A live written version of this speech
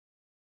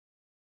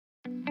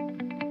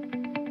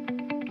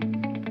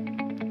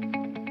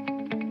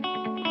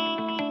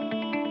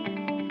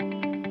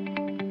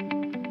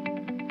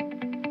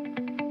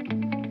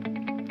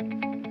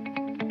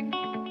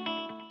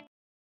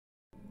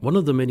One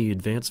of the many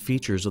advanced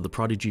features of the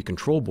Prodigy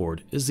control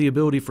board is the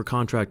ability for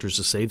contractors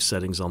to save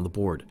settings on the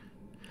board.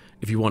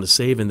 If you want to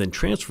save and then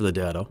transfer the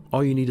data,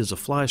 all you need is a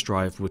flash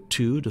drive with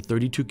 2 to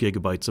 32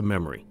 gigabytes of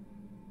memory.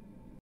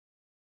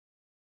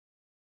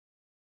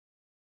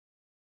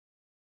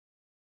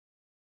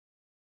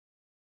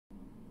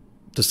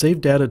 To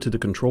save data to the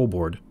control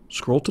board,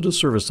 scroll to the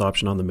Service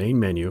option on the main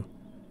menu,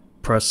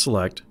 press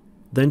Select,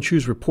 then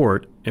choose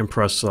Report and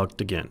press Select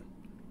again.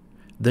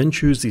 Then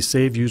choose the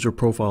Save User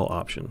Profile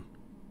option.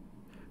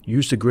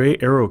 Use the gray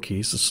arrow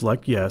keys to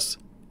select Yes,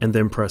 and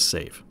then press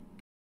Save.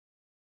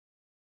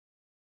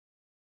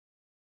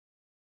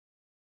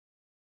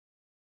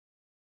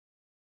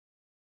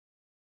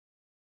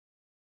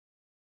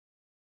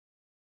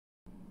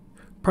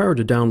 Prior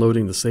to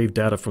downloading the saved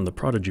data from the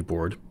Prodigy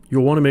board,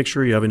 you'll want to make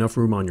sure you have enough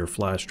room on your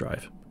flash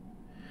drive.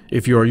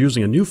 If you are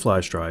using a new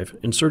flash drive,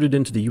 insert it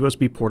into the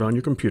USB port on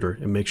your computer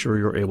and make sure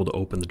you're able to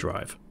open the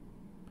drive.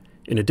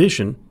 In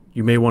addition,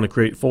 you may want to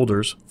create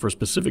folders for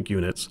specific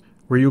units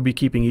where you'll be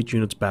keeping each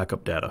unit's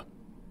backup data.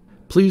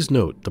 Please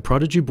note, the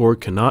Prodigy board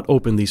cannot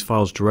open these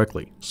files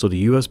directly, so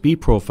the USB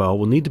profile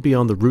will need to be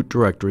on the root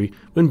directory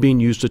when being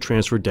used to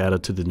transfer data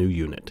to the new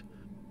unit.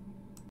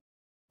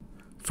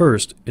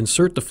 First,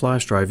 insert the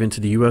flash drive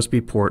into the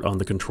USB port on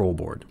the control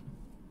board.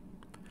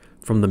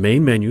 From the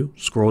main menu,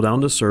 scroll down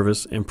to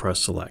Service and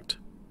press Select.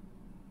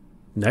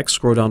 Next,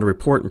 scroll down to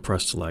Report and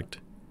press Select.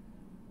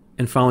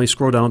 And finally,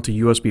 scroll down to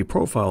USB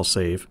Profile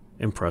Save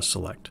and press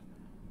Select.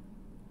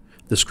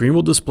 The screen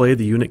will display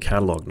the unit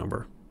catalog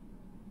number.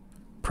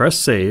 Press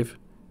Save,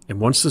 and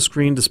once the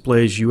screen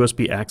displays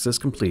USB access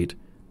complete,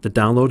 the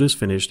download is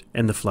finished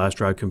and the flash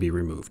drive can be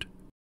removed.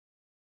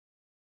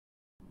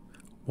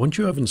 Once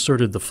you have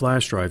inserted the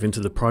flash drive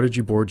into the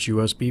Prodigy board's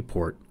USB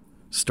port,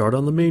 start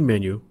on the main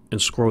menu and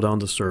scroll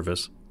down to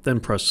Service, then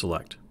press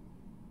Select.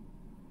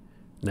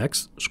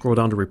 Next, scroll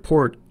down to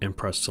Report and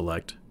press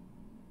Select.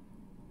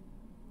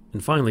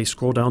 And finally,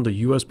 scroll down to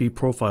USB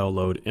Profile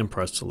Load and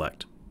press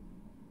Select.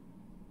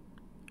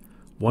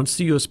 Once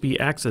the USB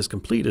Access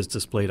Complete is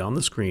displayed on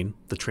the screen,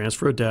 the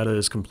transfer of data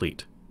is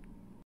complete.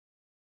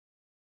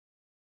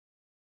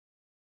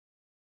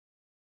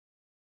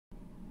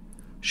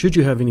 Should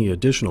you have any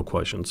additional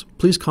questions,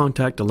 please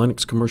contact the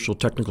Lennox Commercial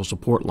Technical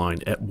Support line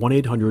at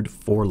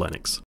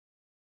 1-800-4-LENNOX.